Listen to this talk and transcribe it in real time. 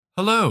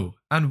Hello,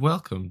 and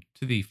welcome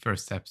to the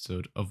first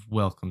episode of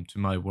Welcome to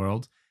My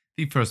World,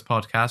 the first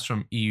podcast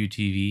from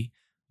EUTV.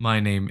 My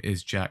name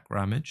is Jack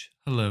Ramage.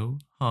 Hello,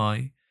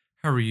 hi,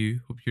 how are you?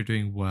 Hope you're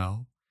doing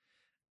well.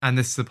 And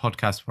this is the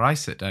podcast where I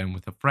sit down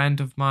with a friend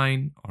of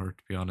mine, or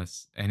to be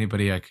honest,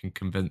 anybody I can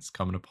convince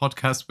come on a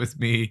podcast with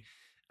me,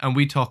 and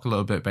we talk a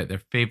little bit about their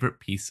favourite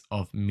piece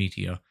of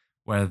media,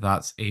 whether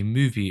that's a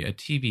movie, a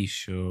TV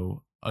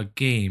show, a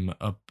game,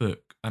 a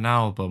book, an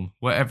album,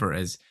 whatever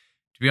it is.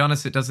 To be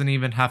honest, it doesn't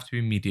even have to be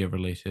media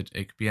related.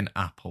 It could be an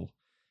apple.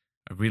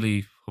 I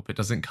really hope it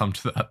doesn't come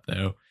to that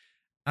though.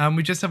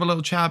 We just have a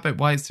little chat about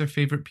why it's their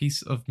favourite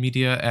piece of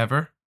media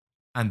ever.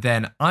 And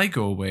then I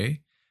go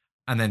away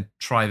and then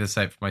try this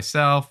out for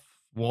myself,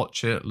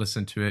 watch it,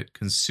 listen to it,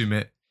 consume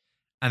it.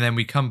 And then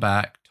we come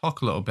back,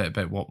 talk a little bit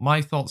about what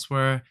my thoughts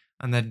were,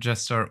 and then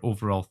just our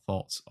overall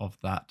thoughts of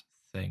that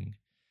thing.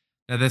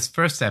 Now, this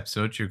first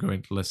episode you're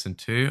going to listen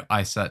to,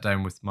 I sat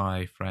down with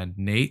my friend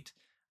Nate,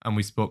 and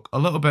we spoke a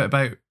little bit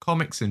about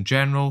comics in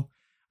general,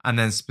 and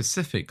then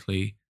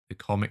specifically the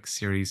comic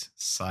series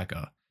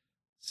Saga.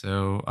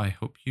 So I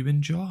hope you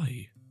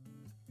enjoy.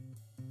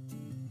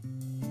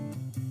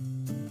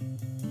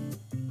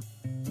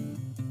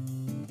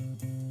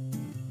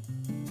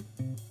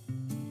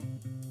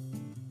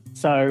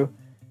 So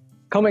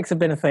comics have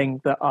been a thing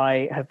that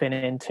I have been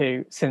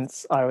into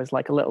since I was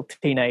like a little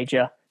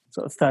teenager,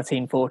 sort of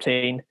 13,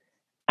 14.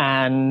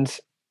 And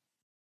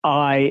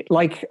I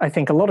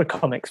think a lot of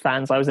comics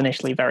fans, I was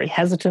initially very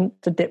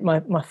hesitant to dip my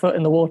foot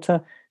in the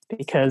water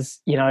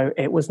because,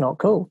 it was not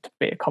cool to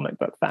be a comic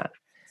book fan.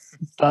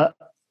 But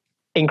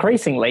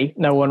increasingly,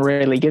 no one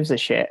really gives a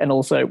shit. And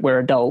also, we're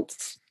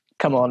adults.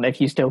 Come on,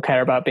 if you still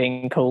care about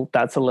being cool,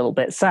 that's a little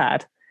bit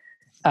sad.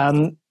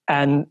 And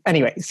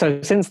anyway,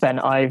 so since then,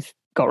 I've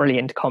got really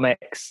into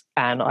comics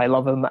and I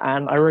love them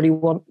and I really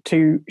want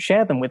to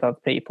share them with other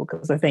people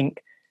because I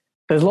think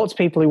there's lots of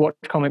people who watch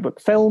comic book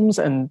films,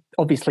 and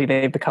obviously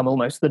they've become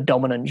almost the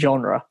dominant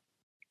genre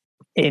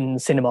in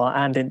cinema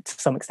and to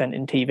some extent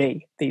in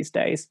TV these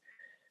days.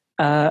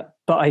 So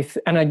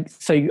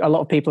a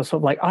lot of people are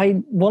sort of like,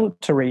 I want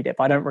to read it,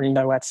 but I don't really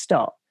know where to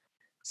start.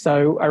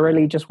 So I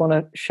really just want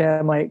to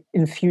share my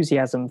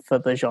enthusiasm for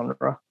the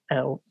genre,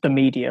 the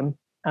medium,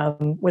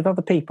 with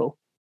other people.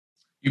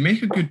 You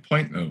make a good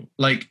point, though.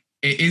 Like,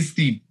 it is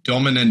the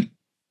dominant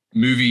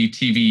movie,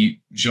 TV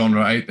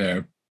genre out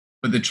there,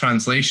 but the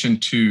translation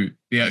to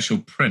the actual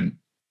print,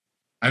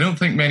 I don't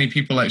think many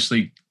people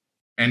actually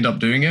end up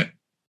doing it.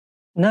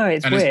 No,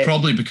 it's weird. It's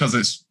probably because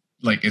it's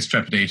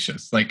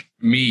trepidatious. Like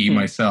me,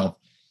 myself,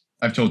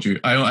 I've told you,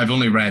 I've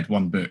only read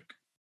one book,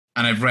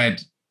 and I've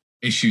read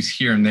issues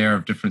here and there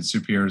of different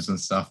superheroes and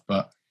stuff,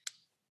 but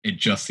it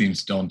just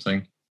seems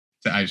daunting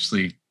to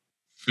actually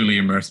fully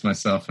immerse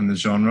myself in the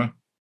genre.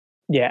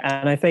 Yeah,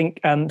 and I think,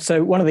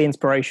 so one of the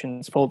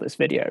inspirations for this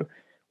video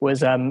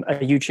was a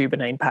YouTuber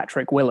named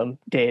Patrick Willem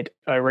did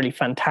a really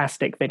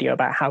fantastic video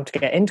about how to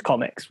get into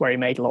comics, where he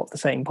made a lot of the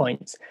same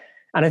points.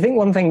 And I think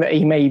one thing that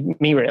he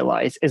made me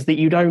realize is that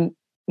you don't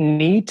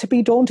need to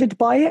be daunted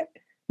by it.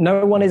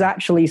 No one is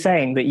actually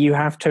saying that you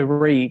have to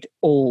read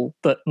all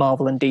that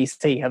Marvel and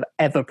DC have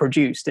ever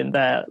produced in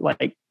their,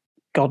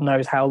 God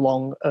knows how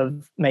long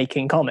of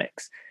making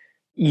comics.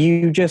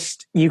 You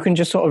can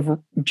just sort of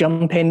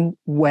jump in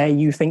where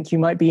you think you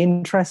might be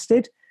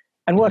interested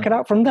and work it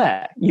out from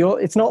there.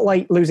 It's not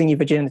like losing your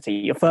virginity.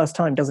 Your first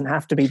time doesn't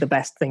have to be the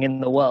best thing in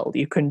the world.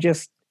 You can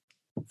just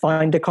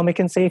find a comic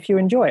and see if you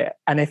enjoy it.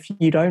 And if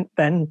you don't,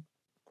 then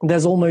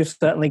there's almost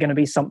certainly going to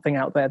be something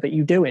out there that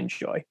you do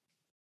enjoy.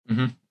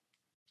 Mm-hmm.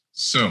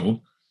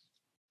 So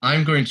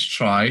I'm going to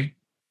try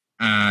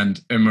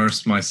and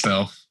immerse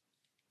myself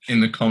in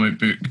the comic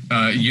book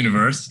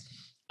universe.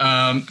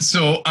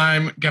 So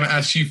I'm going to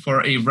ask you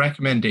for a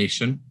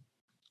recommendation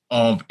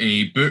of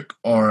a book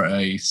or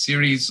a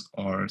series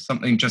or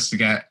something just to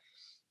get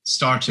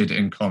started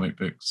in comic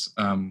books.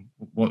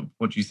 What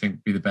do you think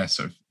would be the best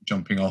sort of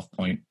jumping off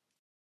point?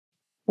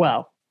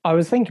 Well, I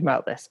was thinking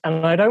about this,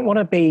 and I don't want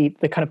to be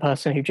the kind of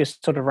person who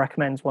just sort of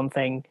recommends one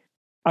thing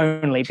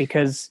only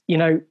because,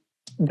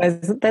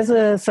 there's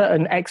a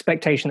certain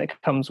expectation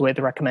that comes with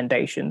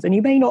recommendations, and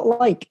you may not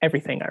like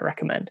everything I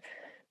recommend.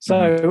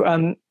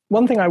 So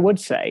one thing I would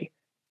say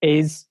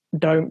is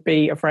don't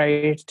be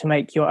afraid to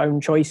make your own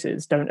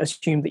choices. Don't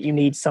assume that you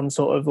need some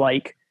sort of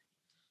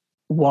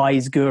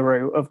wise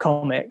guru of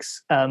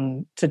comics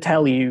to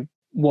tell you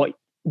what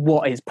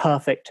is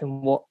perfect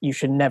and what you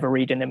should never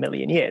read in a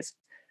million years.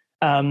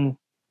 I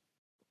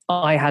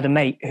had a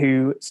mate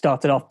who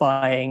started off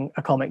buying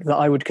a comic that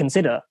I would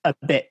consider a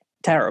bit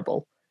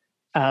terrible.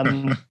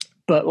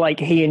 But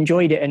he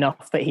enjoyed it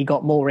enough that he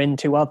got more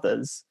into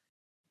others.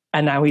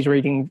 And now he's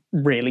reading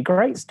really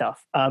great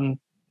stuff.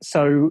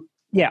 So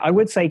yeah, I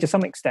would say to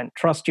some extent,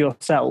 trust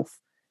yourself.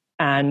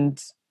 And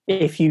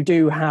if you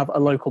do have a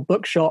local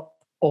bookshop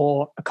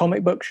or a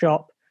comic book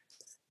shop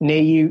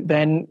near you,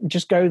 then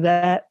just go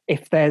there.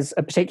 If there's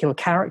a particular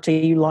character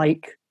you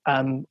like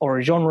or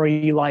a genre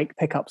you like,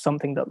 pick up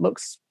something that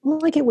looks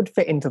like it would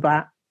fit into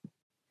that.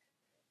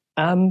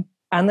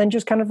 and then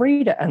just kind of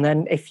read it. And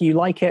then if you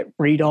like it,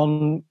 read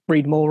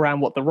more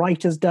around what the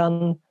writer's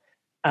done.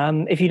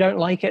 If you don't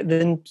like it,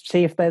 then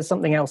see if there's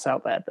something else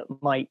out there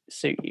that might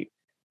suit you.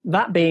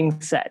 That being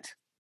said,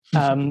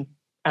 and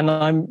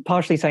I'm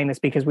partially saying this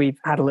because we've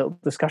had a little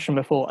discussion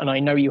before, and I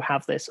know you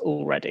have this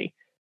already.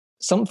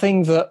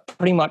 Something that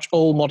pretty much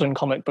all modern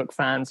comic book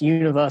fans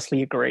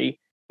universally agree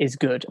is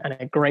good and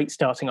a great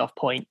starting off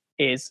point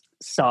is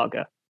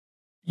Saga.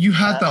 You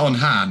had that on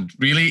hand,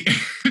 really?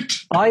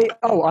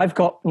 I've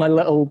got my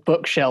little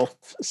bookshelf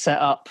set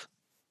up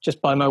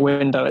just by my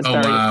window. It's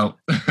wow.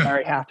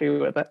 very happy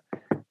with it.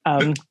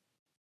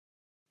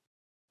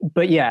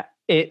 But yeah,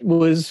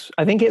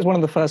 I think it's one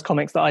of the first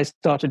comics that I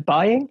started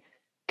buying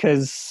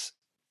because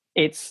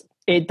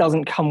it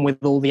doesn't come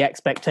with all the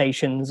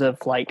expectations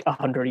of like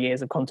 100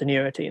 years of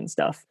continuity and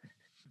stuff.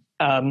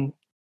 And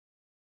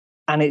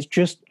it's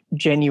just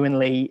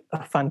genuinely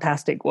a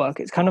fantastic work.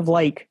 It's kind of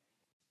like,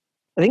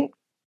 I think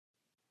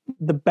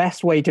the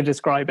best way to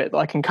describe it that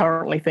I can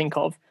currently think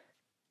of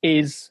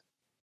is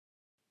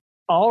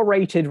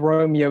R-rated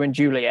Romeo and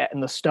Juliet in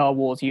the Star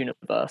Wars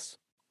universe.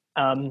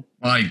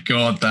 My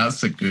God,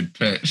 that's a good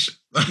pitch.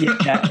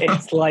 Yeah,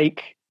 it's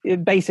like,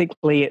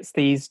 basically it's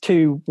these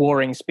two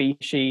warring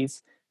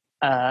species,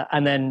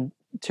 and then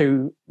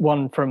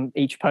one from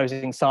each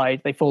opposing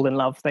side. They fall in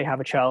love, they have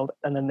a child,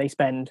 and then they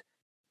spend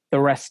the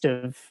rest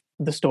of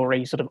the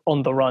story sort of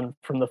on the run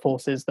from the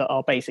forces that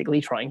are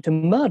basically trying to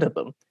murder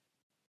them.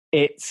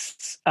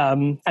 It's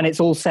and it's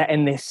all set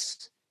in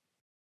this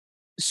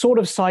sort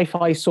of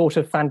sci-fi, sort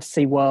of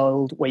fantasy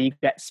world where you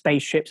get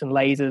spaceships and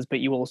lasers, but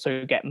you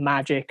also get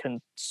magic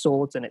and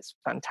swords, and it's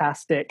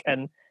fantastic.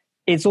 And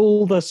it's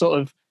all the sort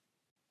of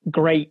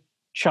great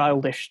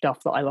childish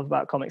stuff that I love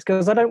about comics,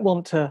 because I don't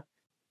want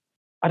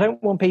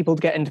people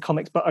to get into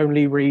comics but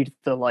only read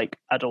the like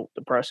adult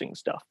depressing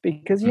stuff,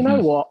 because you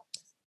know what?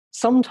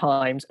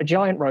 Sometimes a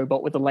giant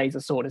robot with a laser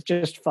sword is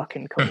just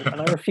fucking cool,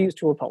 and I refuse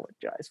to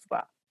apologize for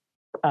that.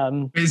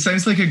 It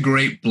sounds like a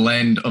great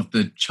blend of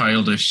the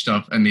childish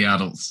stuff and the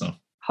adult stuff.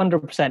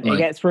 100%. It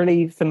gets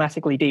really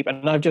thematically deep,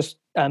 and I've just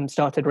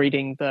started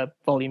reading the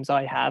volumes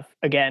I have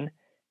again,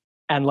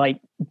 and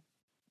like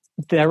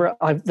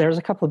there's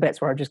a couple of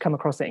bits where I've just come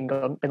across it and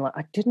been like,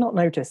 I did not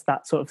notice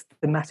that sort of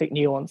thematic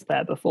nuance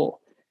there before.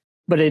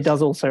 But it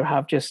does also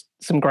have just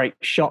some great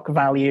shock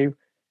value.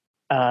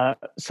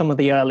 Some of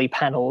the early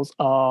panels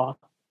are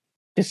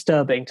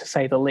disturbing, to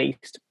say the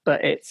least,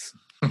 but it's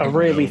a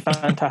really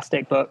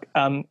fantastic book.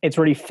 It's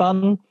really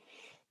fun,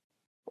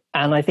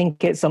 and I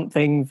think it's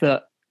something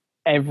that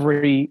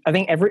everyone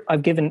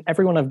I've given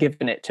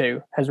it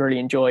to has really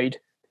enjoyed.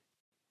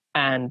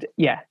 And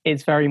yeah,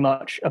 it's very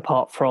much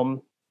apart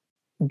from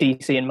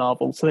DC and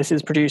Marvel. So this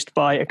is produced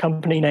by a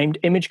company named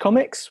Image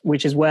Comics,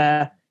 which is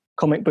where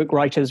comic book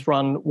writers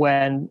run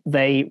when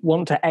they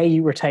want to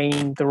A,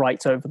 retain the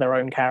rights over their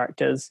own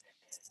characters,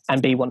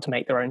 and B, want to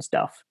make their own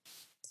stuff.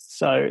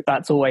 So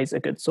that's always a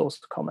good source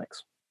of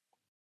comics.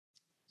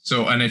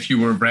 So, and if you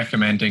were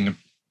recommending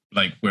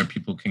like where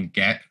people can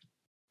get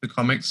the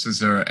comics, is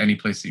there any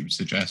place that you would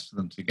suggest for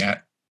them to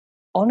get?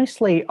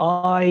 Honestly,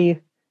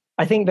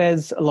 I think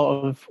there's a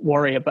lot of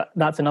worry, but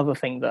that's another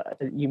thing that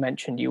you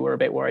mentioned. You were a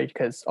bit worried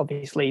because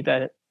obviously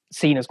they're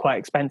seen as quite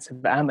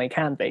expensive, and they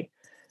can be.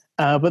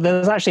 But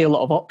there's actually a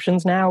lot of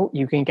options now.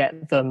 You can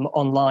get them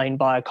online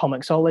via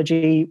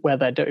Comixology, where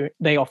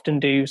they often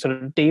do sort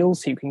of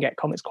deals, so you can get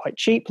comics quite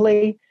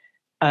cheaply.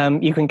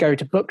 You can go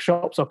to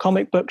bookshops or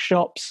comic book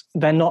shops.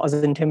 They're not as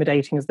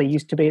intimidating as they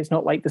used to be. It's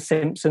not like The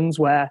Simpsons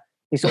where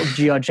they sort of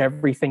judge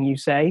everything you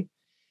say.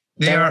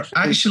 They are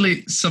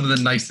actually some of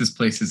the nicest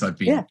places I've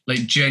been. Yeah.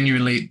 Like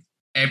genuinely,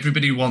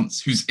 everybody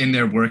who's in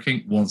there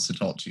working wants to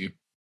talk to you.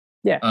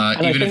 Yeah.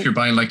 Even if you're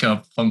buying like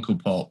a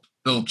Funko Pop,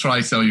 they'll try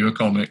sell you a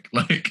comic.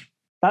 Like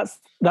that's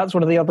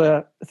one of the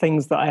other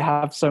things that I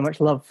have so much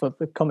love for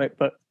the comic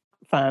book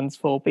fans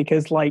for,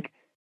 because like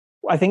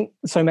I think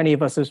so many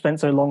of us have spent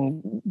so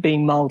long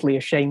being mildly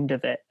ashamed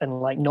of it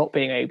and like not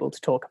being able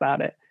to talk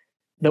about it,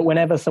 that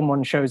whenever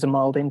someone shows a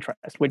mild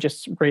interest, we're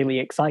just really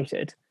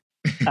excited.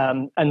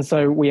 And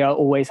so we are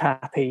always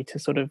happy to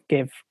sort of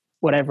give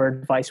whatever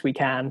advice we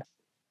can,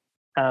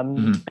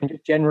 and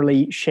just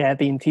generally share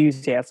the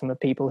enthusiasm of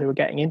people who are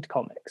getting into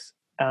comics.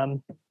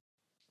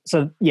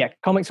 So yeah,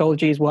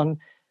 Comixology is one.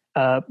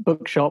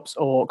 Bookshops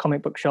or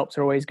comic book shops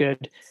are always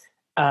good.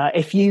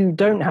 If you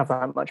don't have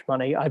that much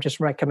money, I've just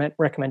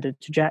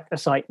recommended to Jack a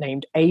site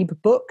named Abe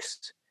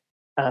Books.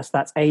 So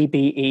that's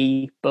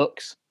ABE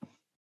Books.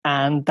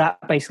 And that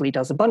basically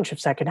does a bunch of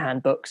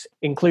secondhand books,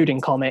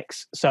 including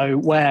comics. So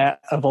where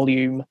a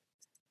volume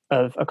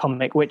of a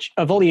comic, which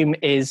a volume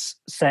is,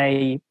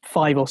 say,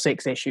 5 or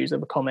 6 issues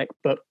of a comic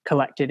book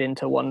collected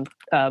into one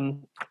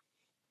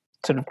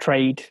sort of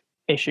trade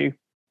issue,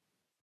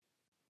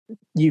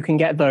 you can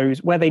get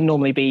those where they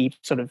normally be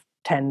sort of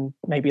 10,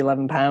 maybe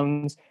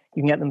 £11.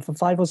 You can get them for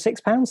 £5 or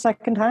 £6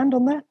 secondhand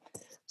on there.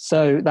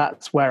 So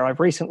that's where I've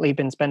recently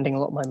been spending a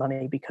lot of my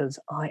money because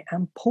I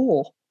am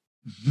poor.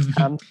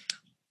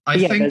 I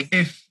think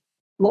if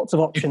lots of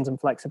options and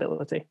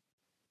flexibility.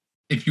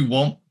 If you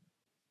want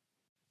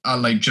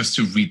like just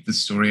to read the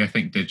story, I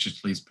think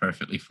digitally is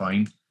perfectly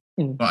fine.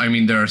 Mm. But I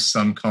mean, there are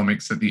some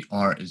comics that the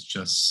art is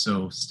just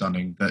so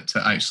stunning that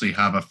to actually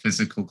have a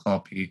physical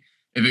copy,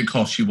 if it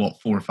costs you what,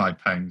 £4 or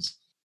 £5,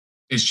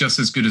 it's just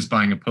as good as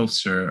buying a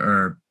poster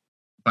or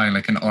buying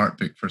like an art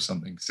book for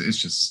something. So it's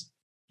just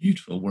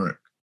beautiful work.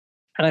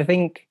 And I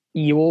think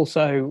you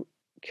also,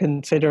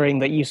 considering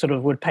that you sort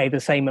of would pay the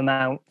same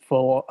amount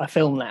for a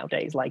film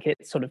nowadays, like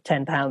it's sort of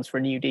 £10 for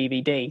a new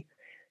DVD,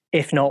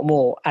 if not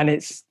more. And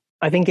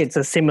I think it's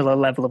a similar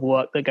level of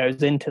work that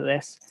goes into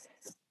this.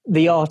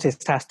 The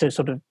artist has to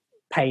sort of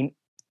paint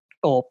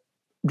or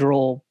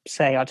draw,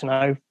 say, I don't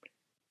know,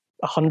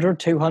 100,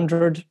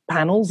 200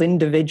 panels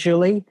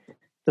individually.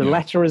 The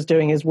letterer is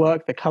doing his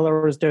work, the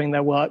colorer is doing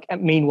their work,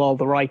 and meanwhile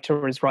the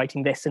writer is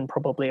writing this and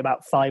probably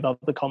about 5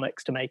 other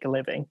comics to make a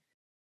living.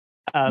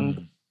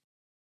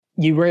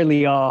 You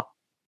really are,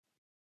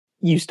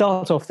 you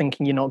start off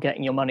thinking you're not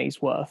getting your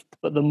money's worth,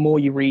 but the more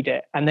you read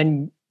it, and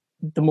then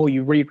the more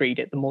you reread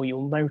it, the more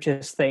you'll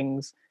notice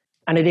things.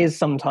 And it is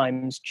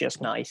sometimes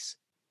just nice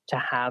to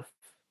have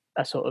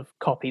a sort of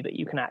copy that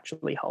you can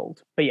actually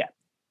hold. But yeah,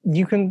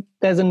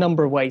 there's a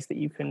number of ways that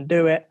you can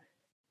do it,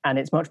 and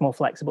it's much more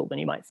flexible than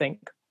you might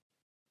think.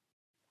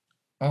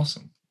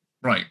 Awesome.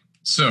 Right.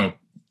 So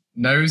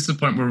now is the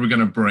point where we're going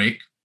to break.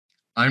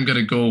 I'm going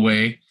to go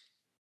away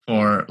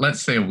for,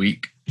 let's say, a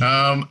week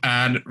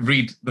and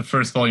read the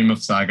first volume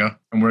of Saga.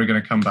 And we're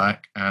going to come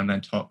back and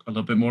then talk a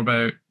little bit more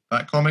about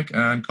that comic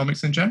and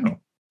comics in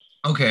general.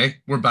 Okay,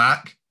 we're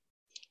back.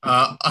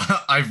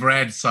 I've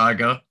read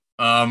Saga.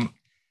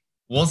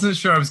 Wasn't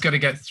sure I was going to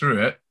get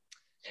through it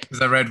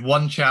because I read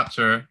one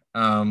chapter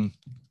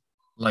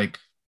like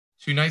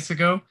 2 nights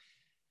ago.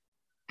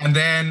 And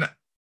then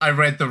I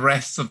read the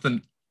rest of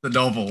the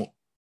novel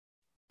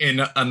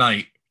in a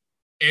night.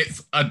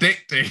 It's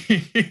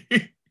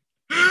addicting.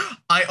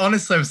 I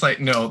honestly was like,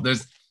 no,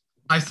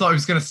 I thought I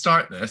was going to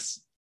start this.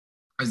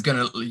 I was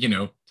going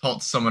to, talk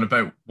to someone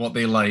about what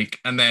they like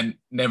and then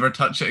never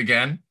touch it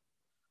again.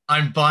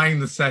 I'm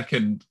buying the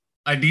second.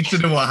 I need to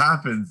know what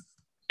happens.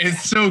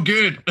 It's so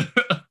good.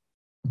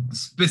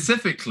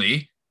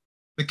 Specifically,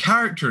 the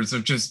characters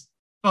are just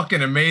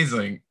fucking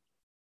amazing.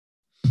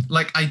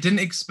 Like, I didn't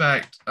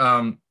expect,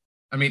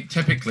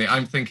 typically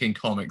I'm thinking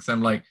comics.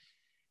 I'm like,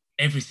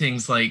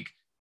 everything's like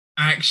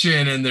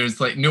action and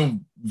there's like no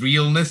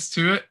realness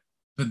to it.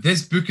 But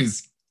this book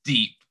is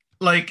deep.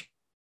 Like,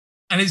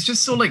 and it's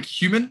just so like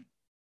human,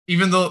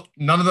 even though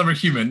none of them are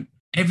human.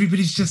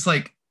 Everybody's just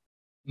like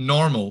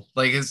normal.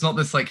 Like, it's not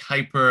this like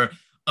hyper,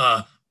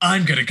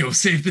 I'm gonna go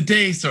save the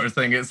day sort of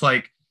thing. It's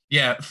like,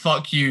 yeah,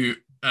 fuck you,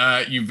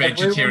 you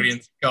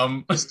vegetarian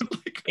scum.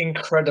 Like,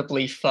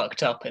 incredibly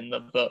fucked up in the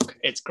book.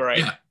 It's great.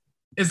 Yeah,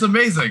 it's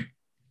amazing.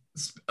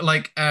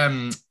 Like,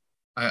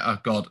 oh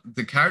god,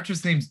 the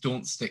characters' names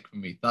don't stick for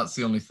me. That's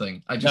the only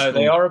thing.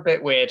 They are a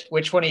bit weird.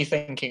 Which one are you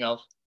thinking of?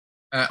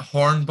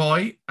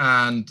 Hornboy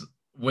and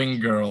Wing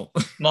Girl.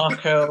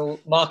 Marco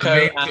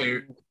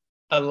and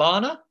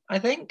Alana, I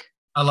think.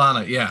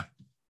 Alana, yeah.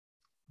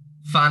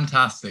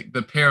 Fantastic.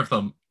 The pair of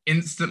them,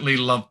 instantly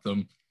loved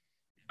them.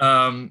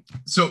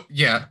 So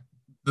yeah,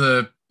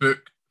 the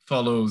book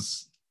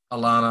follows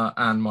Alana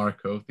and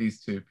Marco,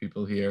 these two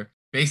people here.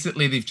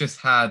 Basically, they've just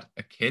had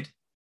a kid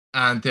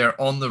and they're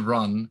on the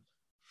run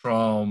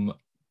from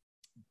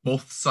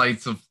both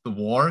sides of the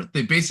war.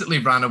 They basically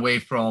ran away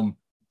from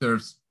their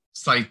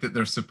side that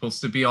they're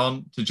supposed to be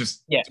on to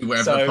just do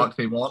whatever the fuck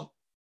they want.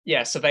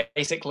 Yeah, so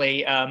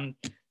basically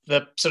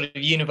the sort of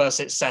universe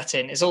it's set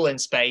in is all in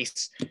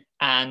space,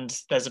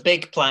 and there's a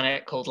big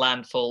planet called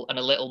Landfall and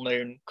a little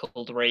moon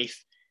called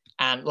Reef.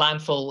 And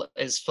Landfall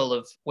is full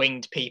of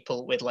winged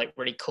people with like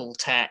really cool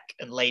tech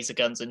and laser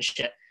guns and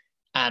shit.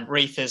 And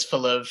Reef is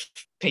full of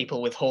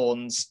people with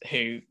horns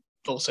who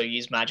also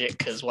use magic,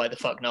 because why the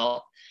fuck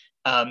not?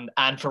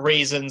 And for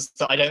reasons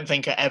that I don't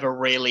think are ever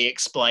really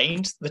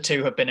explained, the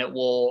two have been at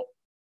war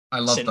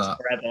since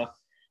forever.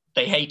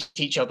 They hate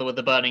each other with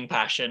a burning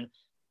passion.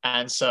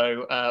 And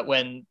so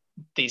when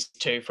these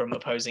two from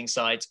opposing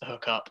sides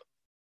hook up,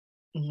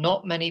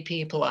 not many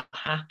people are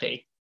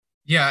happy.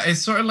 Yeah,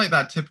 it's sort of like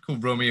that typical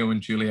Romeo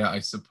and Juliet, I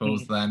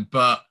suppose, then,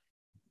 but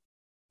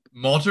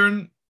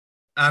modern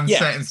and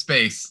set in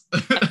space.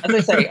 As I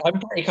say, I'm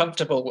pretty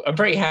comfortable. I'm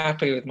pretty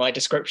happy with my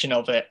description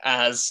of it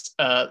as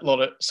a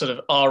lot of sort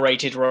of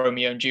R-rated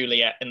Romeo and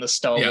Juliet in the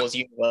Star Wars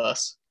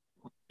universe.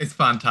 It's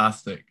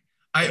fantastic.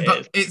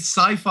 But it's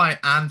sci-fi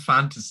and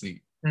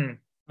fantasy,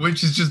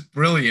 which is just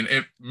brilliant.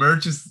 It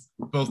merges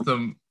both of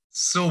them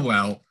so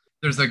well.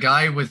 There's a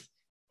guy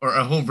or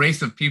a whole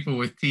race of people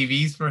with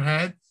TVs for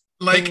heads.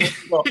 Like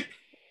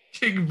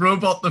King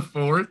Robot the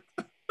Fourth.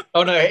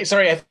 Oh no,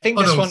 sorry, I think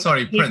this one.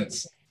 Sorry,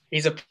 Prince.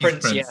 He's a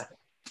prince, yeah.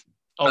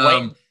 Oh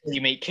wait, until you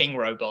meet King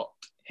Robot.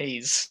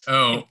 He's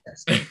one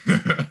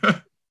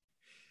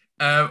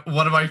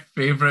of my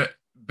favorite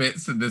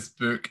bits in this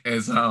book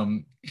is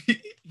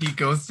he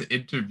goes to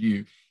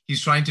interview.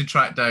 He's trying to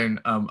track down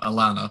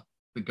Alana,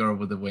 the girl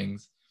with the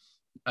wings.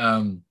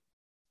 And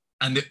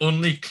the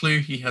only clue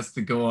he has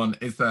to go on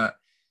is that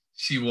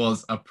she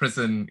was a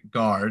prison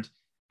guard.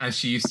 and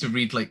she used to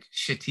read like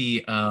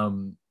shitty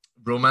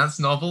romance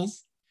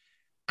novels.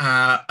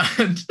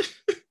 And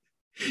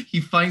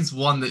he finds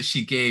one that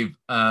she gave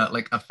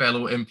like a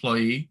fellow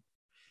employee,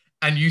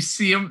 and you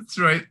see him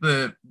throughout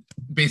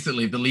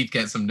basically the lead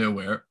gets him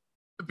nowhere,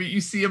 but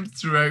you see him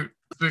throughout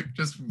the book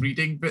just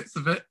reading bits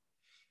of it.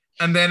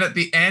 And then at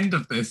the end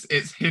of this,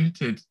 it's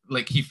hinted,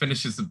 like he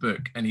finishes the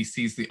book and he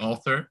sees the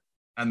author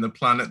and the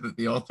planet that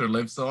the author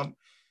lives on.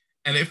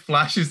 And it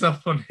flashes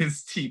up on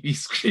his TV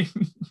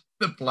screen,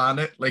 the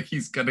planet, like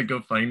he's going to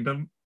go find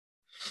him.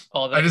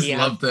 Oh, I just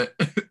loved it.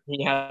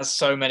 He has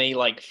so many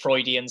like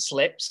Freudian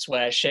slips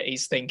where shit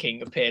he's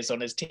thinking appears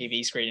on his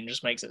TV screen and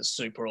just makes it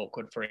super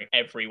awkward for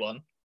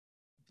everyone.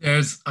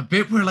 There's a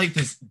bit where like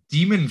this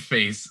demon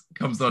face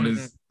comes on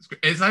his screen.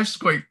 It's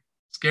actually quite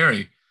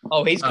scary.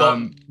 Oh, he's got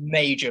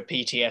major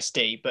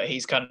PTSD, but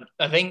he's kind of,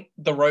 I think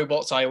the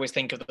robots, I always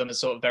think of them as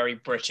sort of very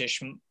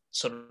British,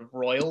 sort of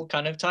royal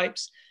kind of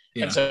types.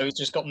 Yeah. And so he's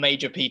just got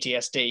major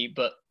PTSD,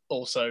 but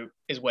also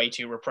is way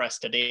too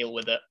repressed to deal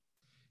with it.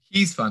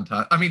 He's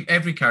fantastic. I mean,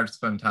 every character's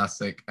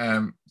fantastic.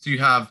 So you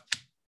have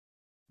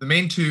the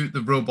main two,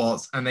 the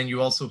robots, and then you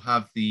also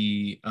have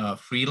the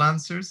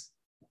freelancers.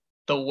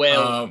 The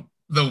Will.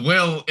 The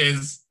Will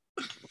is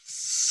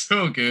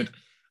so good.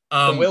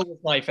 The Will was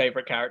my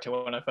favorite character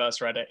when I first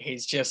read it.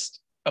 He's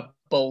just a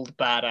bold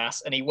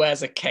badass, and he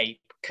wears a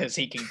cape because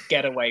he can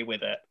get away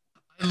with it.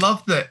 I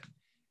love that.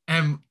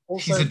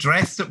 He's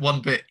addressed at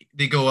one bit.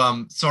 They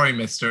go, "Sorry,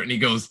 mister," and he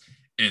goes,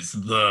 "It's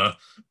the."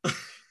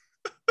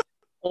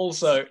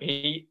 Also,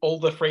 all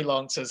the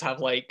freelancers have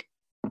like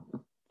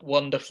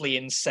wonderfully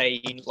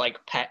insane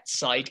like pet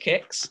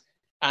sidekicks,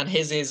 and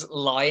his is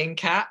Lying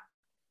Cat,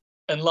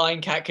 and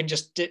Lying Cat can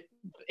just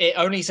it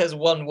only says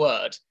one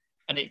word.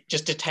 And it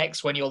just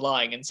detects when you're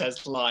lying and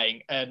says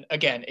lying. And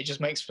again, it just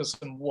makes for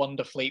some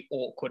wonderfully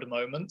awkward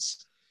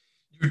moments.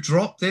 You're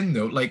dropped in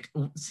though. Like,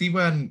 see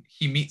when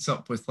he meets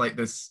up with like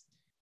this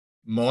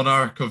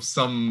monarch of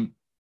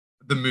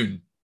the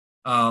moon.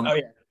 Oh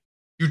yeah.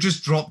 You're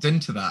just dropped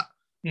into that.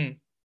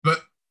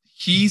 But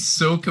he's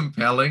so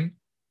compelling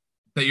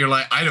that you're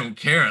like, I don't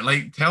care.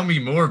 Like, tell me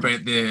more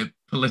about the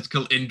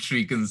political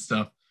intrigue and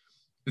stuff.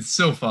 It's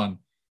so fun.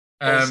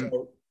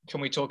 Also, can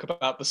we talk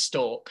about the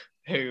Stork?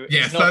 Who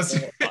yes,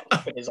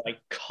 is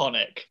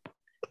iconic.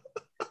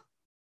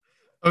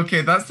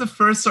 Okay, that's the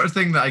first sort of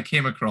thing that I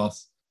came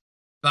across.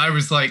 That I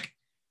was like,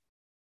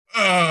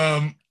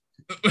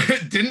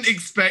 didn't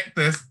expect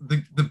this.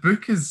 The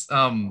book is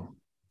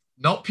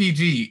not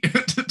PG,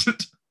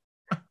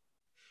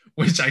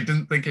 which I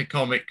didn't think a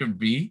comic could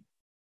be,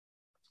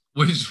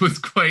 which was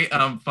quite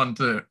fun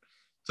to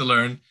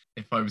learn.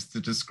 If I was to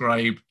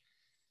describe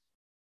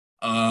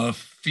a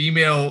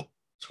female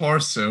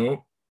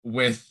torso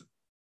with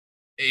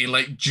a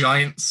like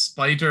giant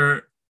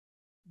spider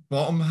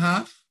bottom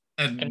half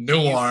and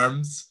no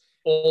arms.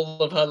 All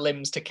of her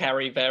limbs to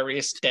carry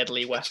various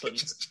deadly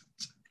weapons.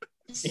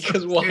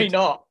 Because why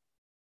not?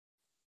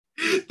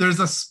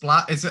 There's a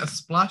splash. Is it a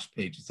splash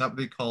page? Is that what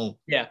they call?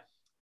 Yeah.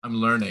 I'm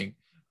learning.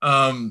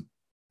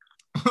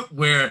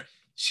 Where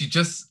she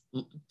just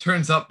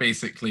turns up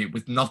basically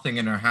with nothing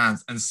in her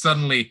hands, and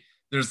suddenly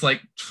there's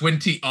like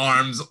 20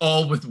 arms,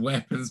 all with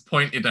weapons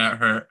pointed at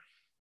her.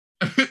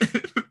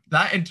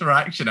 That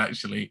interaction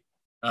actually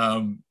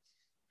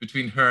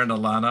between her and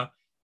Alana,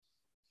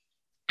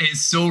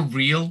 it's so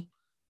real.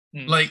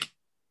 Like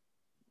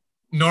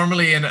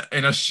normally in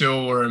a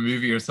show or a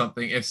movie or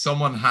something, if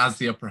someone has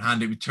the upper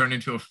hand, it would turn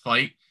into a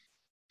fight.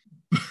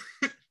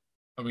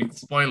 I mean,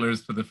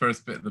 spoilers for the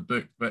first bit of the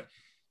book, but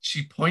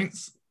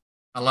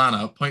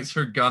Alana points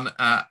her gun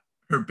at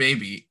her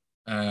baby.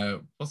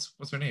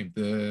 What's her name?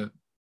 The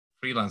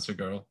freelancer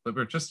girl that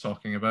we were just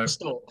talking about.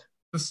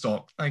 The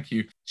Stork, thank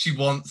you. She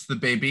wants the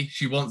baby.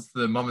 She wants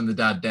the mum and the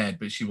dad dead,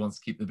 but she wants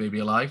to keep the baby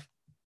alive.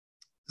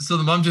 So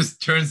the mum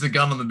just turns the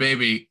gun on the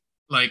baby,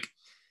 like,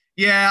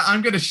 yeah,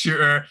 I'm going to shoot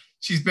her.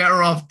 She's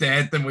better off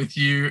dead than with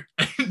you.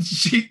 And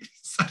she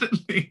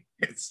suddenly,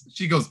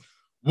 she goes,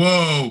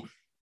 whoa,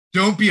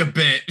 don't be a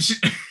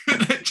bitch.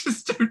 And it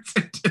just turns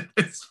into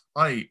this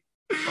fight.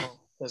 Oh,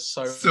 there's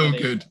so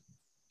good.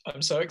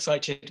 I'm so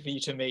excited for you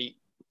to meet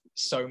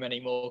so many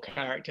more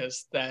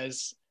characters.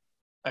 There's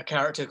a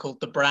character called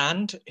the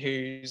Brand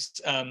who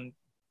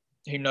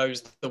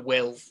knows the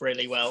Will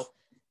really well,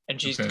 and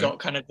she's got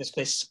kind of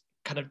this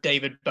kind of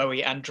David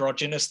Bowie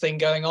androgynous thing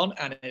going on,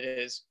 and it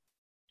is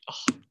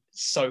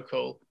so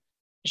cool.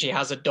 She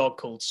has a dog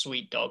called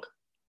Sweet Dog.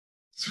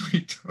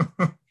 Sweet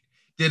Dog.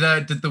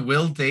 Did the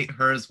Will date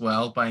her as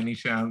well by any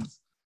chance?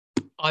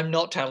 I'm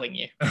not telling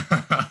you.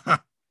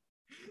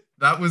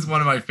 That was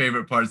one of my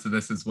favorite parts of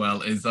this as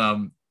well. Is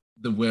the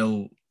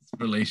Will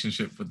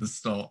relationship with the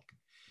Stork.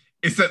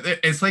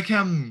 It's like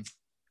to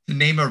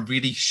name a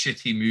really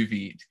shitty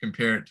movie to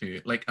compare it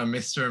to, like a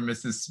Mr. and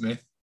Mrs.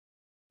 Smith.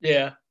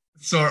 Yeah.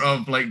 Sort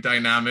of like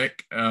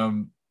dynamic.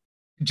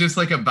 Just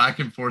like a back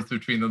and forth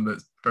between them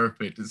that's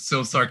perfect. It's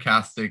so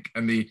sarcastic,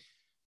 and they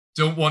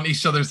don't want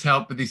each other's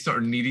help, but they sort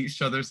of need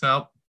each other's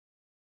help.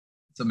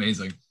 It's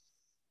amazing.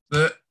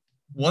 The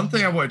one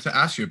thing I wanted to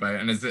ask you about,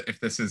 and is if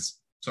this is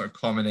sort of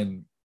common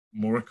in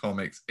more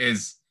comics,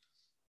 is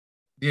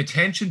the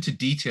attention to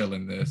detail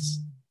in this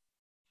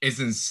is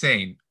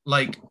insane.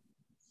 Like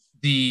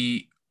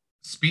the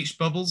speech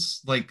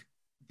bubbles, like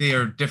they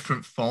are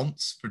different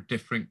fonts for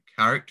different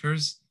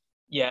characters.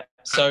 Yeah.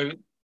 So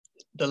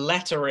the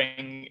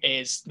lettering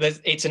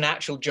it's an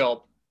actual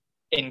job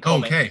in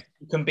comics. Okay.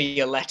 You can be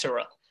a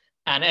letterer.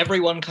 And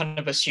everyone kind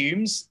of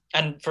assumes,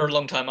 and for a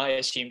long time I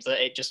assumed that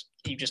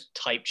you just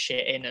type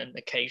shit in and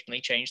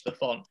occasionally change the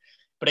font.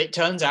 But it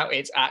turns out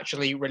it's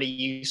actually really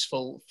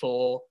useful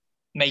for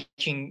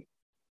making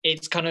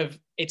it's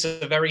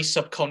a very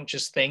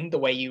subconscious thing, the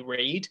way you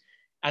read.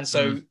 And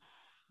so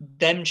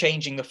them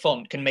changing the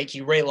font can make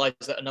you realize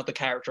that another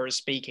character is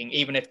speaking,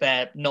 even if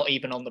they're not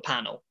even on the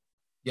panel.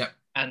 Yeah.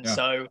 And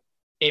so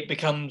it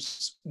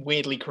becomes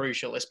weirdly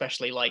crucial,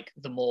 especially like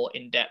the more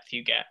in-depth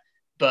you get.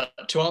 But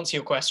to answer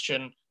your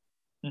question,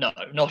 no,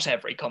 not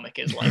every comic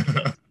is like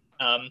this.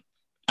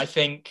 I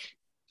think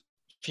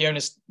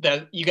Fiona's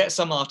there. You get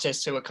some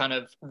artists who are kind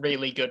of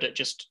really good at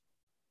just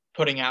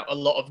putting out a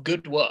lot of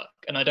good work,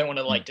 and I don't want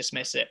to like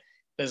dismiss it.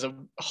 There's a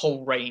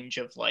whole range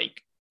of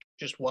like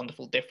just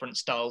wonderful different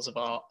styles of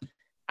art.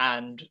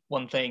 And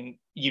one thing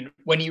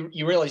when you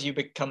realize you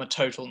become a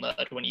total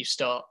nerd when you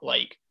start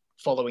like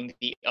following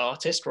the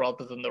artist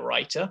rather than the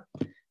writer.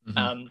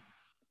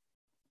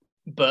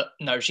 But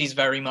no, she's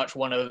very much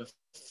one of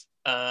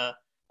a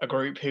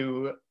group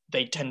who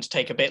they tend to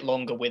take a bit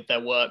longer with their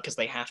work because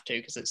they have to,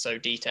 because it's so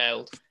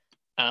detailed.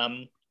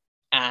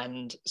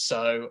 And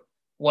so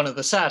one of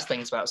the sad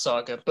things about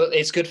Saga, but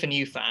it's good for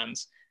new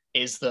fans,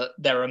 is that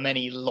there are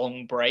many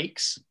long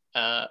breaks,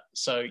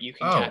 so you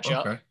can catch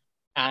up.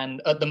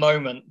 And at the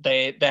moment,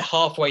 they're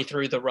halfway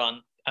through the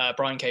run.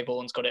 Brian K.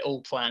 Vaughan's got it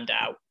all planned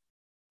out.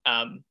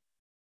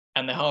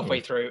 And they're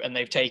halfway through, and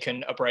they've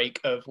taken a break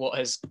of what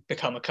has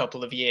become a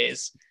couple of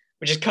years,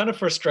 which is kind of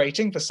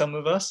frustrating for some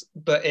of us,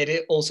 but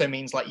it also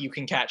means like you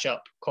can catch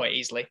up quite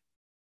easily.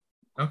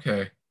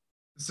 Okay.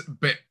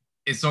 But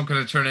it's not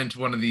going to turn into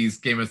one of these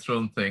Game of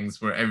Thrones things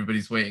where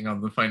everybody's waiting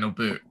on the final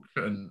book.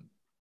 And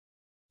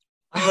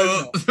I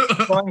hope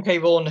not. Brian K.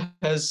 Vaughan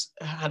has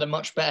had a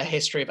much better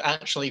history of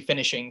actually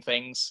finishing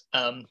things.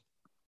 And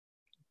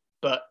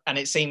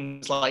it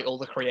seems like all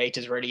the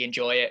creators really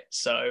enjoy it.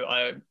 So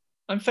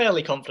I'm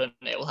fairly confident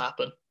it will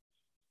happen.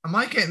 Am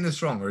I getting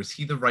this wrong, or is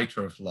he the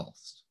writer of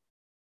Lost?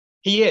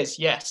 He is,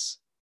 yes.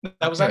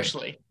 That was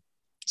actually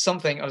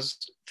something I was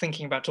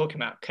thinking about talking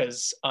about,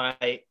 because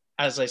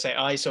as I say,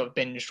 I sort of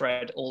binge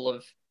read all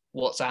of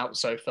what's out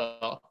so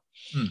far.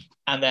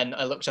 And then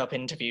I looked up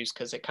interviews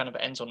because it kind of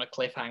ends on a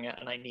cliffhanger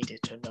and I needed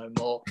to know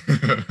more.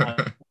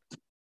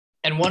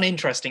 And one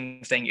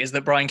interesting thing is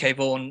that Brian K.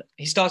 Vaughan,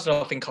 he started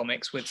off in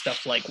comics with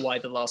stuff like Y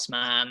the Last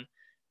Man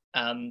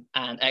and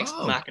Ex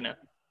Machina.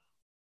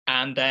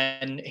 And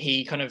then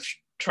he kind of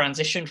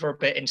transitioned for a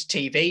bit into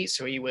TV.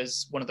 So he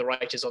was one of the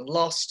writers on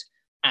Lost,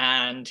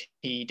 and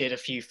he did a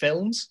few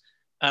films.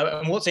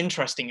 And what's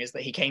interesting is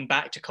that he came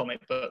back to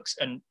comic books,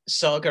 and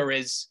Saga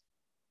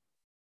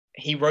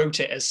he wrote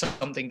it as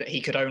something that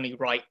he could only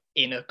write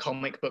in a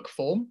comic book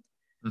form.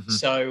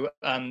 So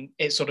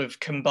it sort of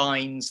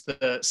combines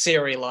the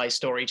serialized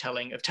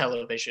storytelling of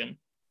television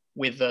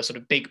with the sort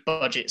of big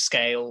budget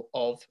scale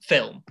of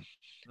film,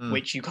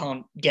 which you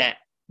can't get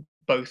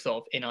both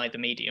of in either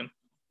medium.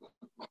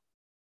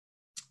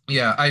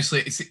 Yeah,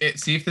 actually,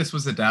 see if this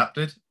was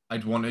adapted,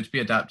 I'd want it to be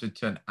adapted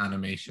to an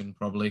animation,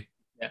 probably.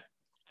 Yeah,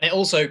 and it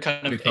also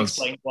kind of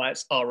explains why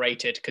it's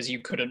R-rated, because you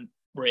couldn't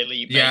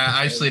really make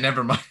actually,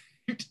 never mind.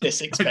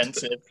 This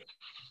expensive.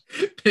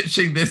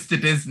 Pitching this to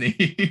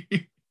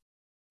Disney.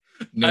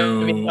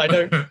 No. I mean, I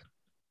don't.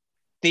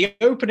 The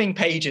opening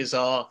pages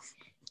are,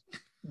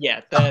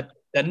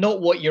 they're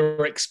not what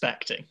you're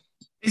expecting.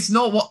 It's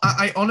not what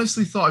I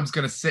honestly thought I was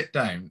going to sit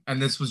down,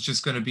 and this was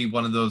just going to be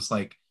one of those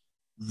like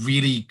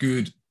really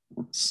good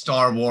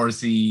Star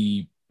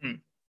Warsy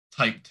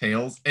type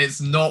tales.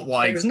 It's not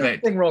what I expected.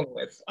 There's nothing wrong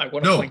with. I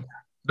want to point out.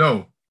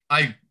 No,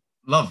 I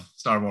love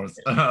Star Wars.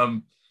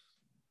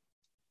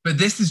 But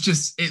this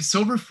is it's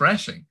so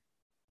refreshing.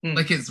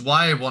 Like, it's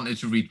why I wanted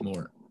to read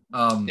more.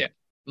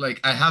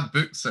 Like, I have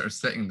books that are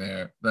sitting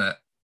there that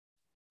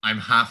I'm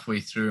halfway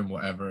through and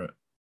whatever,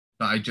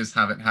 but I just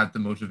haven't had the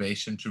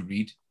motivation to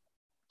read.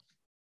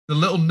 The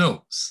little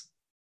notes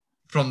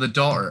from the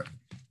daughter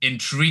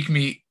intrigue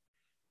me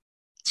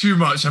too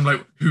much. I'm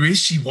like, who is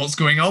she? What's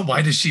going on?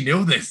 Why does she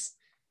know this?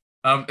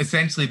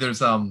 Essentially,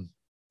 there's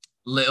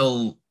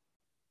little,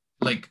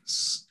 like,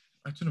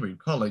 I don't know what you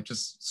call it, like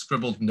just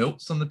scribbled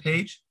notes on the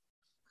page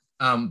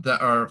that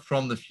are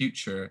from the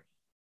future,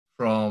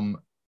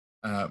 from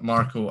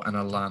Marco and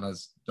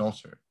Alana's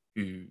daughter,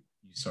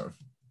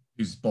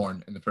 who's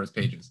born in the first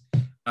pages.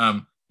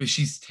 But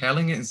she's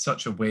telling it in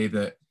such a way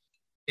that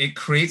it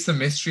creates a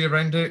mystery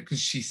around it, because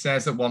she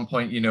says at one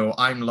point,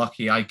 I'm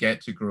lucky I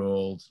get to grow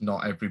old.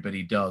 Not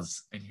everybody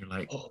does. And you're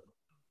like,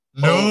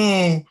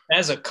 no.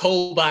 There's a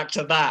callback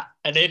to that,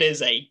 and it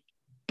is a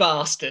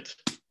bastard.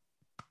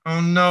 Oh,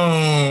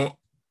 no.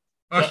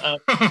 But,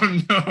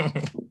 oh, no.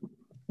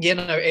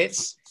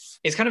 It's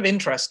it's kind of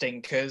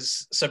interesting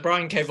because so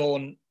Brian K.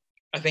 Vaughan,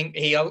 I think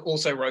he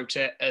also wrote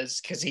it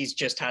as because he's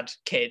just had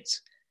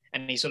kids,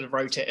 and he sort of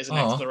wrote it as an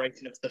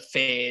exploration of the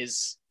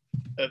fears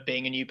of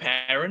being a new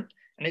parent.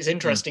 And it's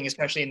interesting,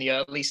 especially in the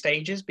early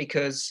stages,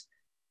 because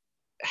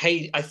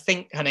I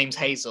think her name's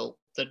Hazel,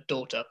 the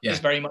daughter, is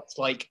very much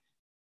like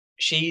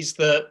she's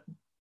the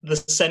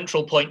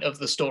central point of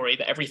the story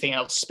that everything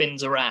else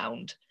spins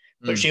around.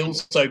 But she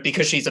also,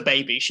 because she's a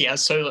baby, she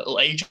has so little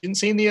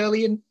agency in the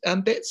early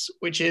bits,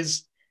 which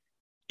is,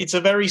 it's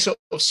a very sort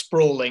of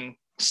sprawling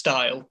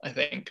style, I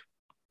think.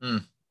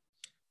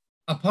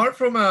 Apart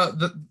from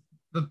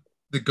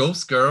the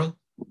ghost girl,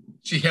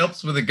 she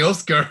helps with the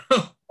ghost girl.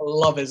 I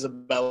love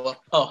Isabella.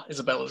 Oh,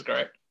 Isabella's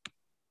great.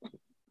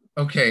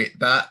 Okay,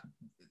 that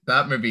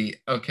maybe,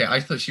 okay, I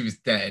thought she was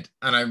dead,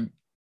 and I'm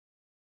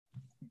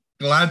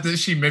glad that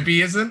she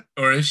maybe isn't,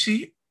 or is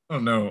she? Oh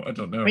no, I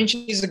don't know. I mean,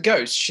 she's a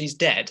ghost. She's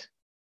dead.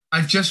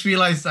 I've just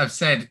realized I've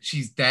said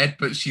she's dead,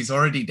 but she's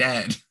already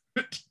dead.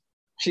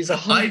 She's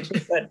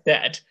 100%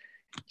 dead.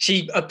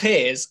 She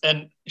appears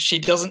and she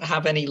doesn't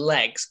have any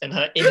legs and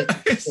her innards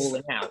are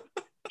falling out.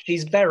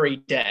 She's very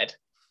dead.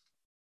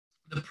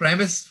 The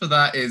premise for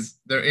that is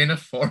they're in a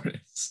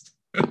forest.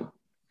 And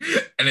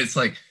it's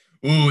like,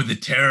 oh, the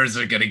terrors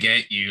are going to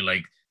get you.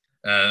 Like,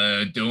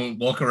 don't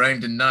walk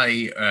around at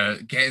night.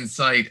 Get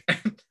inside.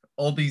 And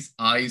all these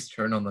eyes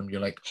turn on them. You're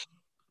like,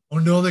 oh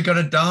no, they're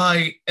going to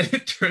die. And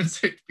it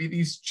turns out to be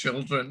these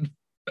children.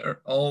 They're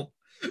all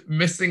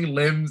missing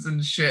limbs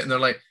and shit. And they're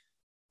like,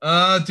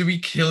 do we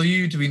kill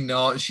you? Do we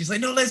not? She's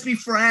like, no, let's be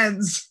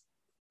friends.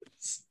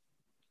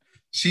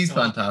 She's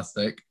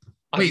fantastic.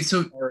 Wait,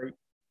 so... I'm very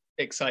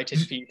excited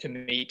for you to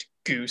meet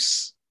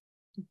Goose.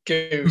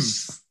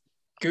 Goose.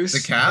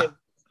 The cat?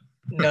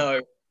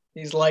 No.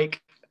 He's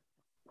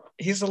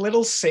a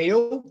little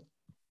seal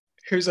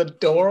who's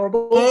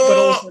adorable, but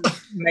also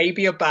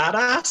maybe a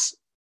badass.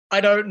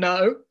 I don't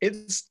know.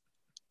 It's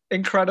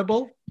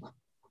incredible.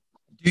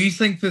 Do you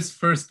think this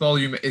first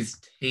volume is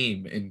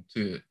tame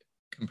into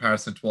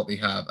comparison to what they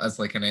have as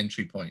like an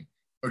entry point?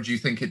 Or do you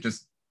think it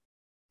just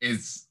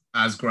is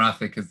as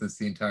graphic as this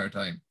the entire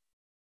time?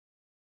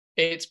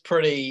 It's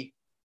pretty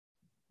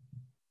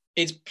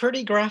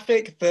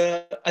graphic.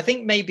 I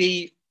think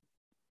maybe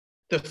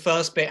the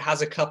first bit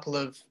has a couple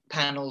of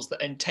panels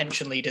that are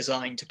intentionally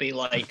designed to be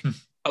like,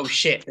 oh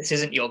shit, this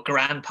isn't your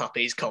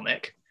grandpuppy's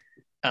comic.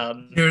 I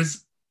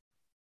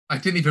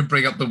didn't even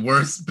bring up the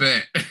worst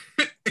bit.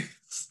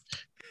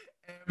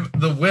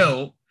 The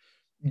Will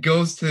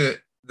goes to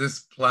this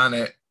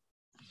planet.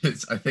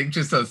 It's, I think,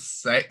 just a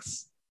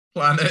sex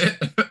planet.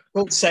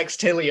 Called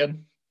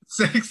Sextillion.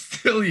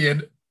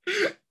 Sextillion.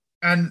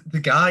 And the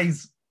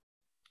guys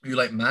who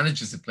like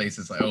manages the place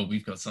is like, oh,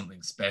 we've got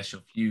something special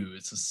for you.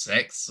 It's a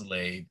sex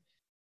slave.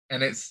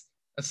 And it's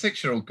a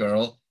 6-year-old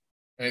girl.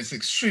 And it's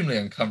extremely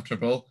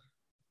uncomfortable.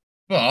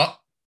 But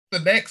the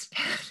next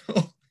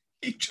panel,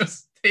 he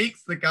just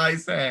takes the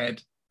guy's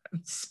head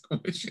and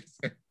squishes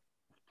it.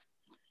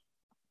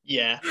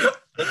 Yeah.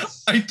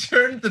 I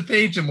turned the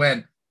page and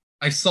went,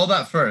 I saw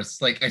that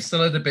first. Like, I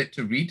still had a bit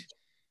to read.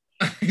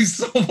 I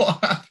saw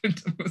what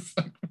happened and was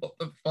like, what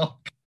the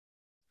fuck?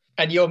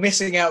 And you're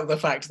missing out the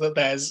fact that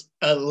there's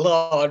a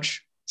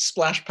large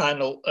splash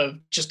panel of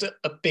just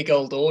a big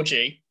old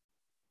orgy.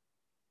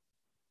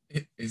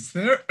 Is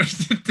there?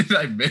 Did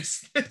I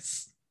miss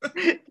this?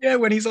 Yeah,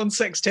 when he's on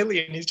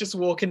Sextillion, he's just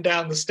walking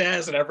down the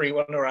stairs and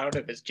everyone around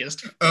him is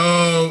just...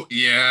 Oh,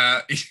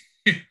 yeah.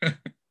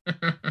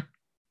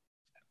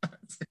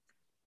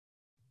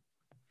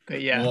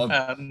 But yeah. What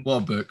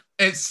a book.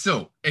 It's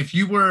so, if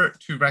you were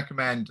to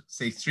recommend,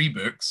 say, 3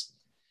 books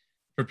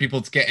for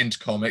people to get into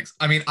comics,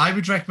 I mean, I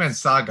would recommend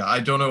Saga.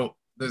 I don't know,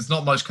 there's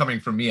not much coming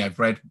from me. I've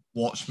read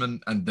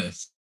Watchmen and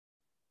this.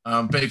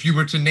 But if you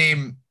were to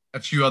name a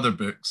few other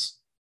books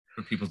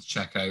for people to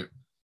check out.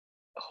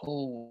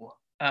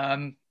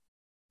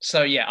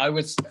 So yeah, I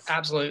would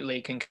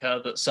absolutely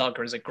concur that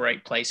Saga is a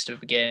great place to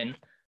begin.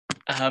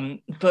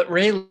 But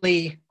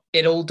really,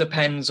 it all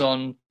depends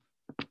on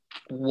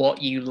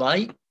what you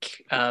like.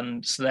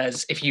 So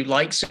if you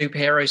like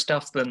superhero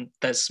stuff, then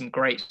there's some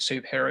great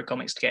superhero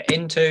comics to get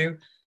into.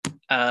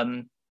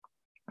 But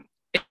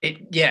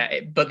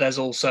there's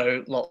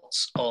also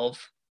lots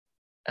of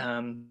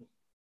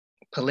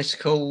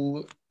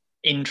political,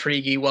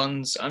 intriguey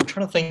ones. I'm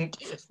trying to think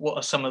what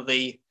are some of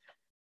the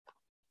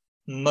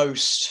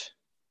most...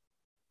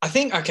 I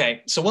think,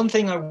 okay, so one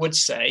thing I would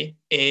say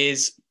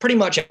is pretty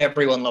much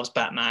everyone loves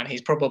Batman.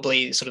 He's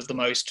probably sort of the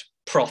most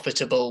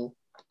profitable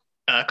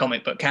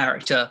comic book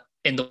character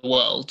in the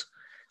world.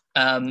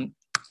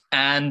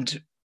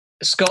 And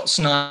Scott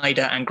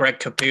Snyder and Greg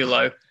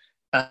Capullo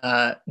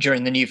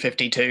during the New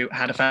 52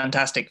 had a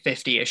fantastic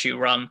 50-issue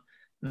run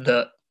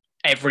that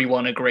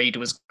everyone agreed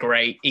was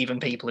great, even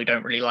people who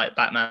don't really like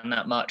Batman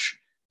that much.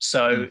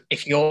 So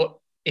if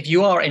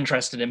you are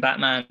interested in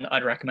Batman,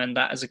 I'd recommend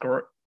that as a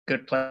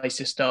good place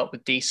to start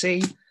with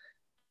DC.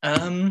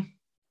 I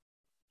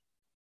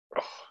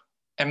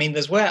mean,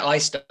 there's where I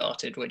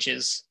started, which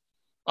is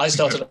I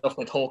started off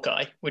with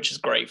Hawkeye, which is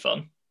great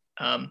fun.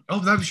 Oh,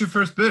 that was your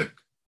first book.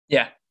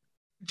 Yeah.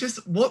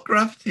 Just what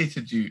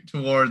gravitated you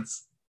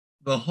towards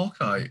the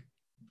Hawkeye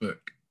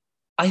book?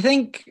 I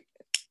think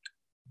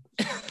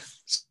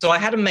so. I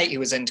had a mate who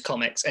was into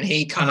comics, and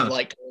he kind of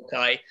liked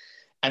Hawkeye,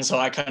 and so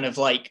I kind of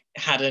like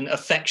had an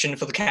affection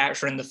for the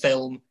character in the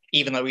film,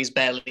 even though he's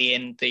barely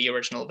in the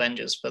original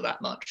Avengers for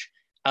that much.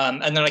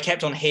 And then I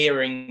kept on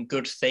hearing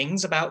good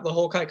things about the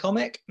Hawkeye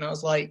comic, and I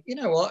was like, you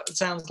know what, it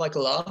sounds like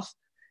a laugh,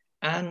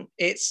 and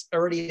it's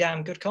a really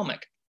damn good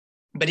comic.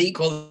 But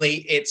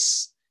equally,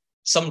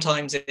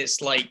 sometimes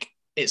it's like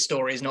its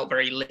story is not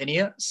very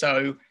linear,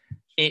 so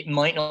it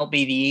might not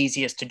be the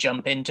easiest to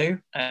jump into.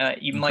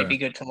 You might be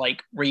good to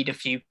like read a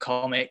few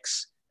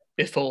comics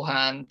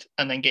beforehand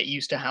and then get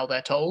used to how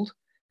they're told.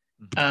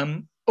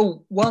 If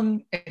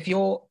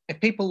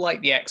people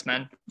like the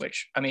X-Men,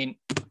 which I mean,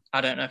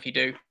 I don't know if you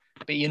do,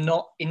 but you're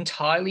not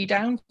entirely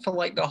down for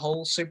like the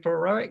whole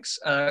superheroics.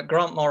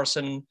 Grant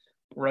Morrison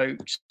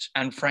wrote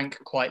and Frank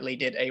Quitely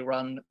did a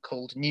run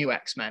called New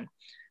X-Men,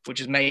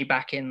 which was made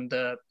back in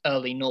the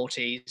early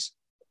noughties.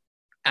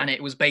 And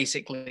it was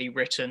basically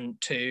written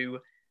to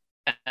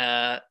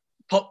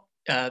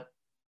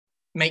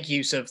make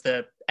use of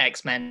the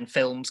X-Men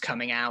films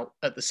coming out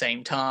at the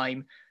same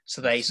time. So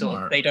they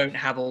they don't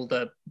have all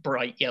the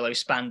bright yellow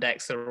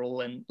spandex, they're all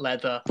in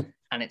leather,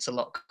 and it's a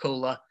lot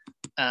cooler.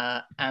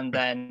 And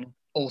then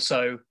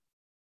also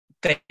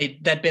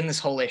there'd been this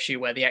whole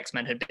issue where the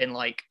X-Men had been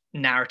like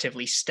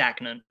narratively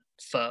stagnant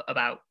for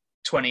about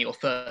 20 or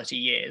 30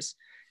 years.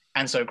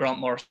 And so Grant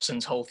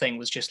Morrison's whole thing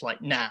was just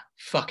like, nah,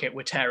 fuck it,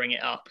 we're tearing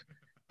it up.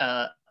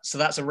 So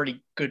that's a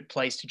really good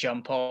place to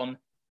jump on.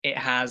 It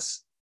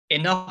has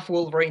enough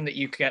Wolverine that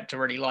you get to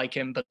really like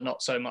him, but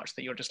not so much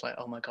that you're just like,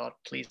 oh my God,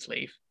 please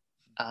leave.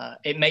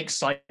 It makes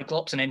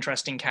Cyclops an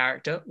interesting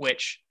character,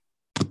 which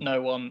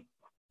no one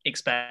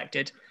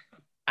expected.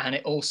 And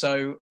it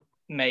also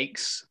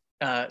makes,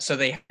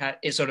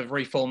 it sort of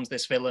reforms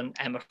this villain,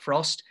 Emma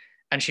Frost,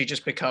 and she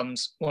just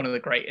becomes one of the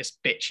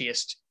greatest,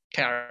 bitchiest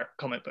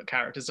comic book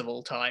characters of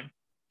all time.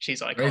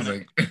 She's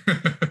iconic.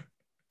 Amazing.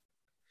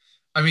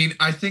 I mean,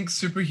 I think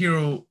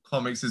superhero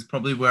comics is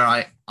probably where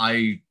I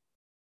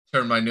not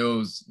turn my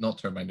nose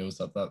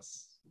up, that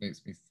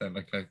makes me sound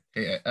like I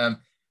hate it.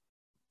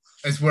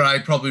 It's where I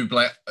probably be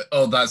like,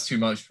 oh, that's too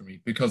much for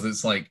me, because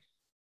it's like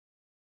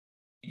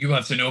you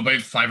have to know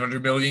about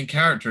 500 million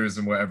characters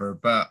and whatever.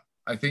 But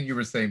I think you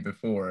were saying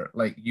before,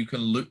 like, you can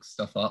look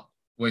stuff up,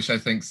 which I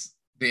think's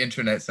the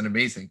internet's an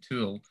amazing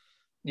tool.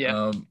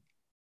 Yeah.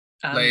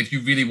 Like, if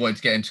you really want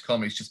to get into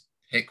comics, just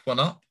pick one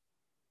up.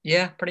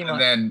 Yeah, pretty much.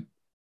 And then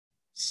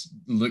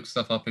look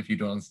stuff up if you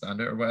don't understand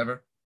it or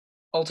whatever.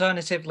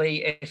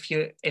 Alternatively,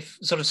 if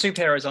sort of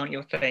superheroes aren't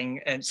your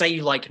thing, and say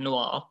you like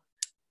noir,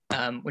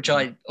 which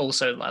I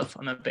also love,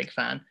 I'm a big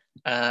fan.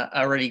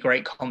 A really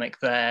great comic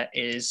there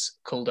is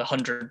called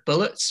 100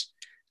 Bullets.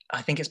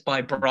 I think it's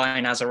by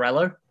Brian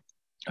Azzarello.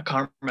 I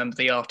can't remember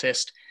the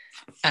artist.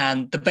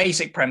 And the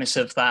basic premise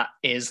of that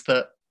is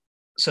that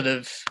sort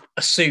of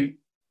a suit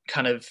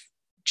kind of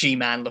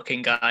G-man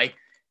looking guy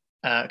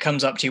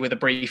comes up to you with a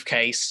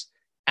briefcase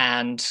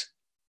and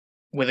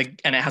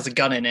it has a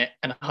gun in it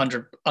and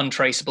 100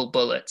 untraceable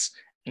bullets,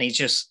 and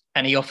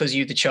he offers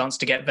you the chance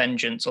to get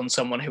vengeance on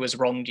someone who has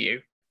wronged you.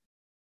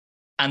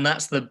 And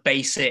that's the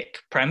basic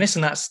premise,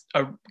 and that's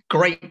a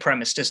great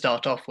premise to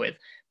start off with.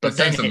 But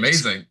that sounds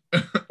amazing.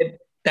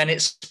 Then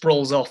it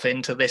sprawls off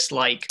into this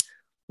like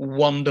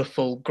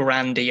wonderful,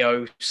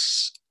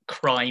 grandiose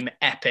crime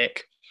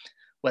epic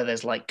where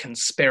there's like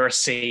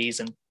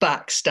conspiracies and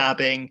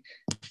backstabbing,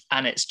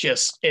 and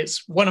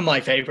it's one of my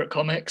favorite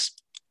comics.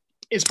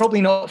 It's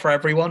probably not for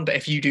everyone, but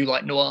if you do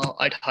like noir,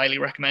 I'd highly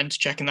recommend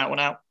checking that one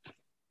out.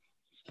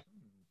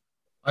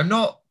 I'm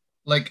not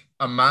like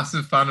a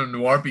massive fan of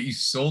noir, but you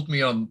sold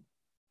me on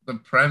the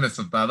premise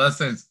of that. That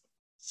sounds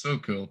so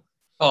cool.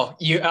 Oh,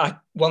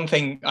 one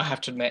thing I have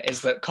to admit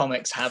is that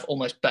comics have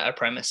almost better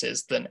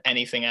premises than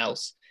anything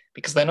else,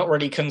 because they're not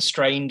really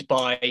constrained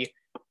by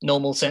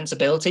normal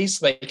sensibilities.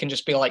 They can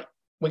just be like,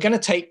 we're going to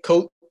take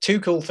two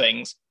cool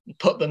things and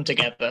put them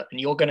together, and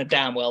you're going to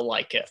damn well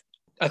like it.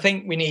 I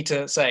think we need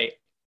to say,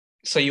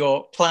 so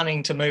you're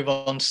planning to move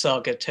on to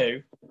Saga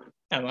 2,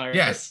 am I right?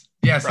 Yes,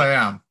 right. I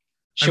am.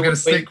 I'm going to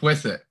stick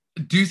with it.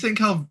 Do you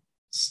think I'll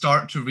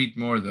start to read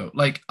more, though?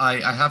 Like, I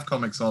have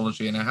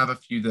Comixology, and I have a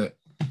few that,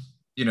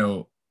 you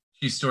know,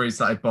 few stories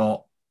that I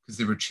bought because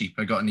they were cheap.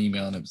 I got an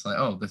email, and it was like,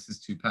 oh, this is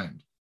 £2.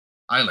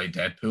 I like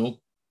Deadpool,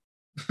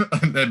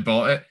 and then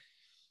bought it.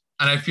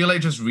 And I feel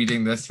like just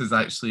reading this has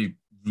actually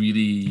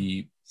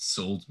really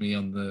sold me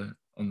on the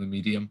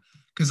medium.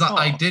 Because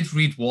I did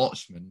read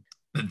Watchmen,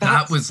 but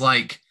that was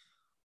like,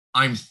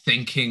 I'm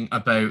thinking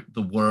about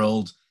the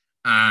world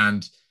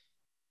and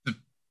the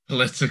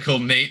political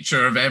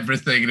nature of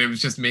everything, and it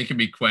was just making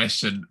me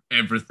question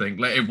everything.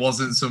 Like, it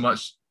wasn't so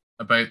much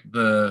about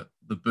the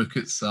book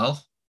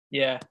itself.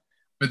 Yeah.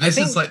 But this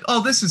is like,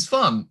 oh, this is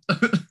fun.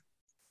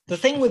 The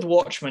thing with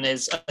Watchmen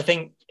is, I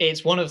think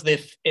it's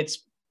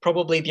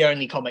probably the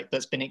only comic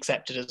that's been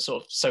accepted as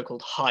sort of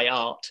so-called high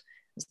art.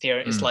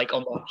 It's like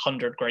on the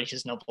 100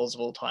 greatest novels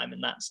of all time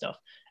and that stuff.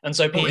 And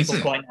so Oh, is people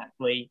it? quite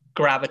naturally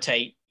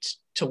gravitate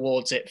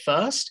towards it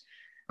first.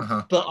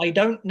 Uh-huh. But I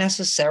don't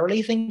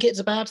necessarily think it's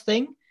a bad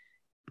thing.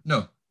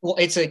 No. Well,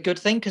 it's a good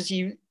thing because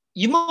you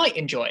might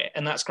enjoy it,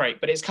 and that's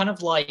great. But it's kind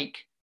of like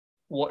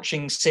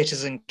watching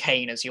Citizen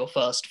Kane as your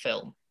first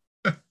film.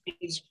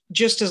 It's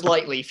just as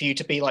likely for you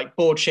to be like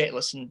bored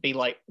shitless and be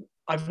like,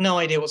 I've no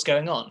idea what's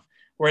going on.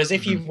 Whereas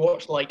if you've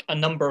watched like a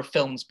number of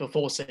films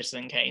before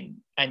Citizen Kane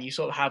and you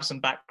sort of have some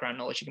background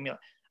knowledge, you can be like,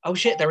 oh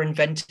shit, they're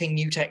inventing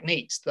new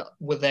techniques that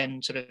were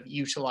then sort of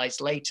utilized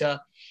later,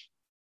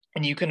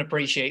 and you can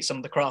appreciate some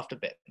of the craft a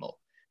bit more.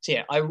 So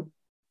yeah, I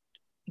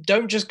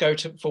don't just go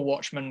for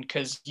Watchmen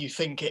because you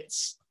think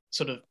it's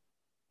sort of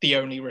the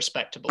only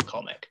respectable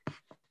comic.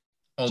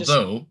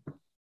 Although,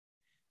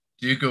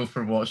 do go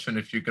for Watchmen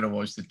if you're going to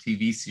watch the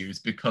TV series,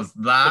 because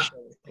that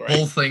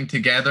whole thing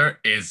together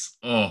is,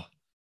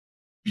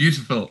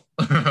 beautiful.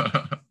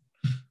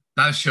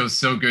 That show's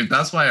so good.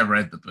 That's why I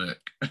read the book.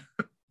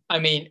 I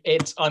mean,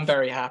 I'm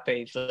very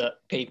happy that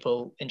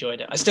people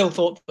enjoyed it. I still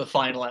thought the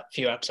final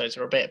few episodes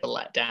were a bit of a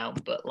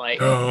letdown, but like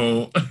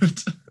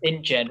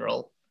in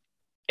general,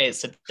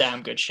 it's a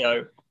damn good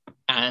show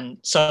and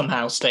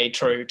somehow stayed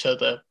true to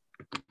the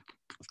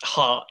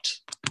heart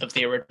of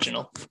the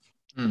original.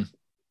 Would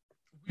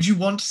you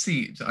want to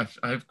see, I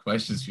have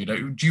questions for you now.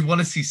 Do you want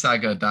to see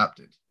Saga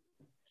adapted?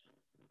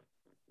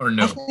 Or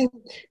no?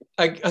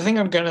 I think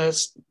I'm going to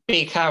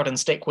speak out and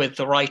stick with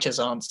the writer's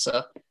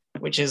answer,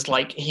 which is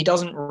like, he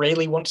doesn't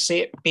really want to see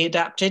it be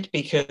adapted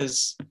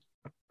because,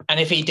 and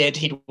if he did,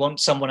 he'd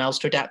want someone else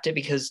to adapt it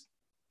because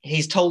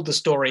he's told the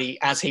story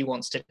as he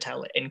wants to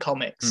tell it in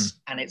comics,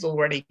 and it's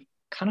already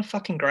kind of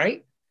fucking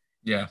great.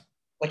 Yeah.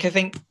 Like, I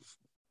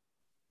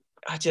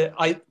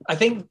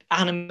think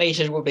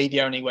animated would be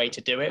the only way to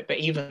do it, but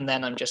even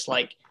then I'm just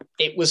like,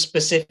 it was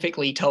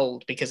specifically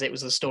told because it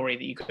was a story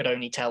that you could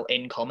only tell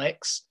in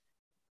comics,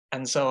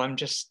 and so I'm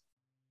just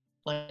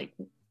like,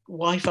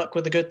 why fuck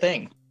with a good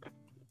thing?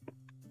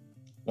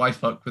 Why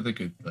fuck with a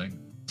good thing?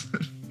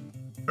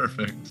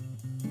 Perfect.